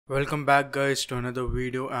Welcome back guys to another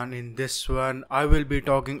video, and in this one I will be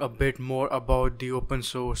talking a bit more about the open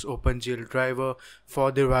source OpenGL driver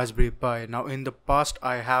for the Raspberry Pi. Now in the past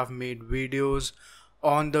I have made videos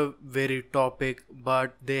on the very topic,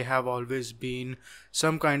 but they have always been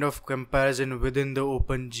some kind of comparison within the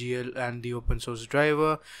OpenGL and the open source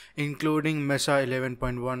driver, including Mesa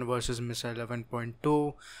 11.1 versus Mesa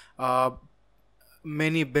 11.2,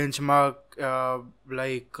 many benchmark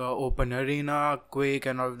like Open Arena, Quake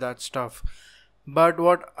and all of that stuff. But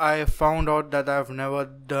what I found out that I've never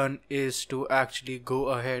done is to actually go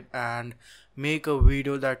ahead and make a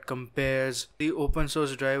video that compares the open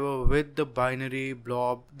source driver with the binary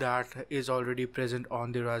blob that is already present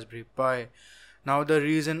on the Raspberry Pi. Now the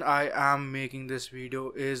reason I am making this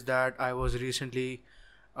video is that I was recently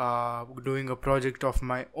doing a project of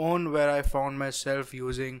my own where I found myself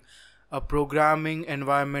using a programming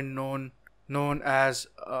environment known as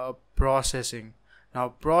processing. Now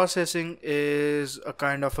processing is a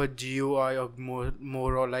kind of a GUI or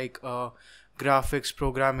more or like a graphics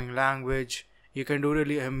programming language. You can do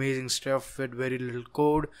really amazing stuff with very little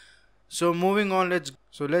code. So moving on,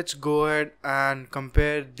 let's go ahead and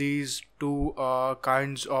compare these two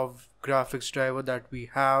kinds of graphics driver that we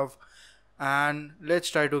have, and let's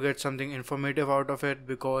try to get something informative out of it,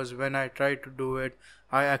 because when I tried to do it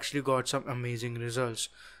I actually got some amazing results.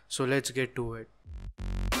 So let's get to it.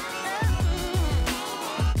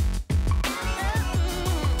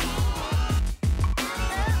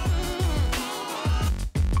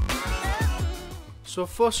 So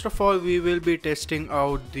first of all, we will be testing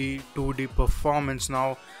out the 2D performance.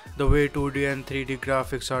 Now the way 2D and 3D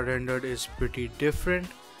graphics are rendered is pretty different.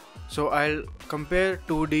 So I'll compare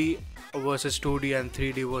 2D versus 2D and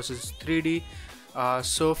 3D versus 3D.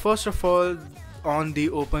 So first of all, on the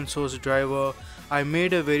open source driver I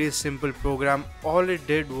made a very simple program. All it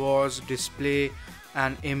did was display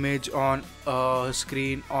an image on a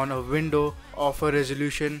screen on a window of a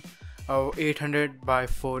resolution of 800 by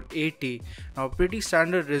 480. Now pretty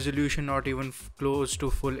standard resolution, not even close to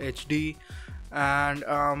full HD. And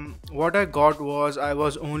what I got was I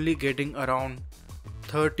was only getting around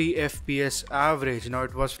 30 FPS average. Now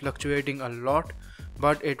it was fluctuating a lot,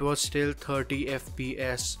 but it was still 30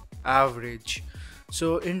 FPS average.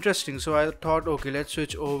 So interesting. So I thought, okay, let's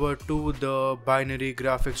switch over to the binary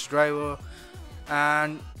graphics driver,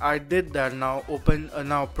 and I did that. Now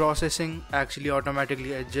now processing actually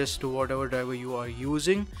automatically adjusts to whatever driver you are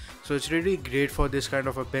using, so it's really great for this kind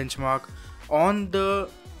of a benchmark. On the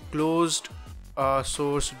closed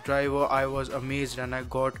source driver I was amazed and I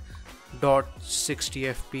got 60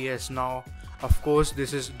 FPS. Now of course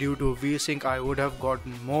this is due to VSync. I would have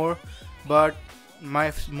gotten more, but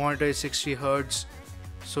my monitor is 60 Hz,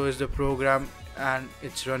 so is the program, and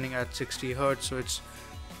it's running at 60 Hz, so it's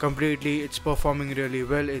performing really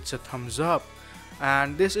well. It's a thumbs up,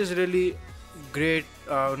 and this is really great.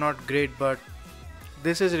 Not great, but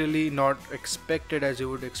this is really not expected, as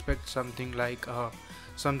you would expect something like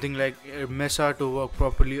Mesa to work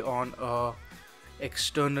properly on a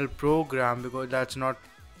external program, because that's not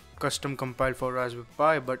custom compiled for Raspberry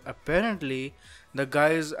Pi. But apparently the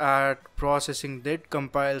guys at processing did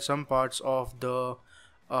compile some parts of the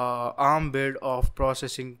ARM build of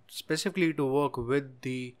processing specifically to work with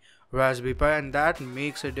the Raspberry Pi, and that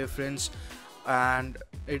makes a difference. And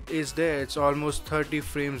it is there, it's almost 30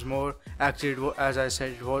 frames more. Actually as I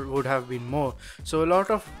said, it would have been more, so a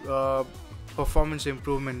lot of performance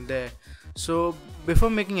improvement there. So before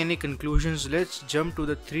making any conclusions, let's jump to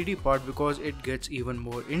the 3D part, because it gets even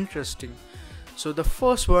more interesting. So the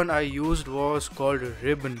first one I used was called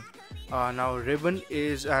Ribbon. Now Ribbon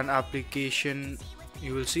is an application,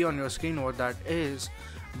 you will see on your screen what that is.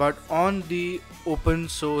 But on the open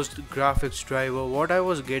source graphics driver, what I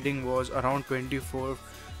was getting was around 24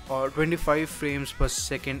 or 25 frames per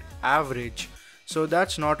second average. So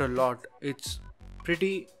that's not a lot. It's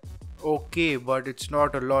pretty okay, but it's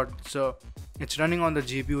not a lot. So it's running on the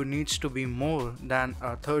GPU, needs to be more than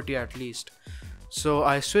 30 at least. So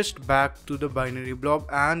I switched back to the binary blob,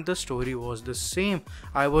 and the story was the same.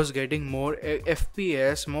 I was getting more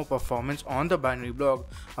FPS, more performance on the binary blob.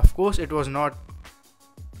 Of course it was not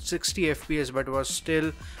 60 FPS, but it was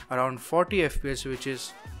still around 40 FPS, which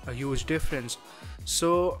is a huge difference.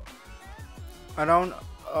 So around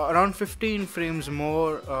 15 frames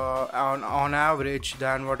more on average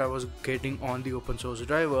than what I was getting on the open source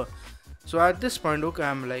driver. So at this point, okay,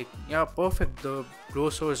 I'm like, yeah, perfect, the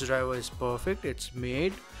closed source driver is perfect, it's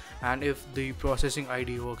made, and if the processing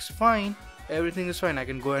ID works fine, everything is fine, I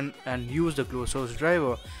can go and use the closed source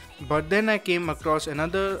driver. But then I came across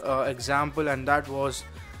another example, and that was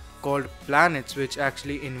called Planets, which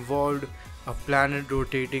actually involved a planet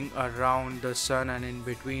rotating around the sun and in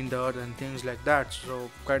between the earth and things like that. So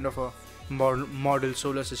kind of a model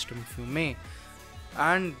solar system, if you may.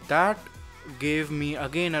 And that gave me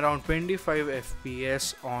again around 25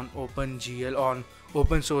 fps on OpenGL, on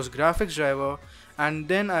open source graphics driver. And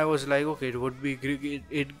then I was like, okay,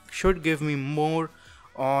 it should give me more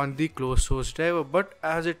on the closed source driver. But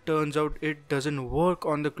as it turns out, it doesn't work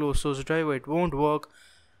on the closed source driver. It won't work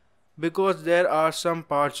because there are some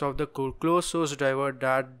parts of the closed source driver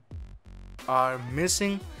that are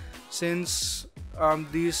missing, since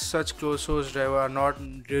these such closed source driver are not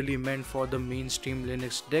really meant for the mainstream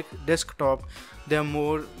Linux desktop. They're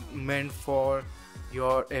more meant for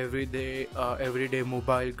your everyday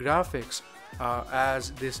mobile graphics,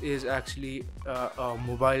 as this is actually a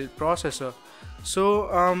mobile processor.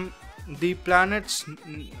 So the planets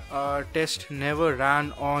test never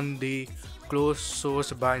ran on the closed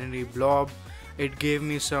source binary blob. It gave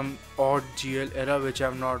me some odd GL error which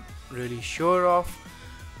I'm not really sure of,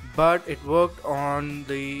 but it worked on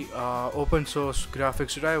the open source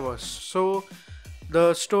graphics drivers. So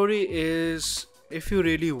the story is, if you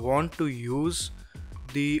really want to use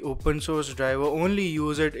the open source driver, only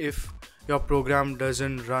use it if your program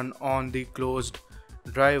doesn't run on the closed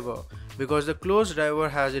driver, because the closed driver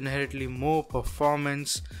has inherently more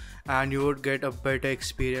performance and you would get a better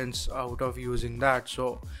experience out of using that.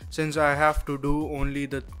 So since I have to do only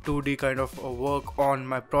the 2D kind of work on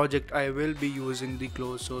my project, I will be using the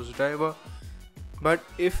closed source driver. But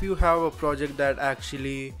if you have a project that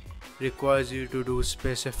actually requires you to do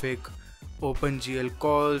specific OpenGL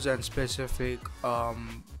calls and specific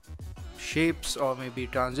shapes or maybe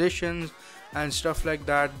transitions and stuff like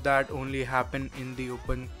that, that only happen in the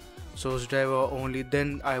open source driver only,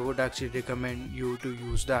 then I would actually recommend you to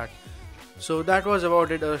use that. So that was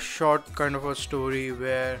about it, a short kind of a story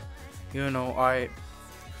where, you know, I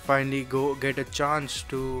finally get a chance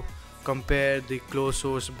to compare the closed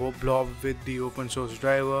source blob with the open source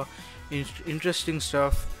driver. Interesting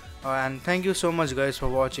stuff. And thank you so much guys for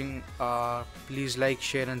watching. Please like,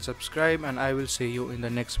 share and subscribe, and I will see you in the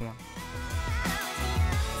next one.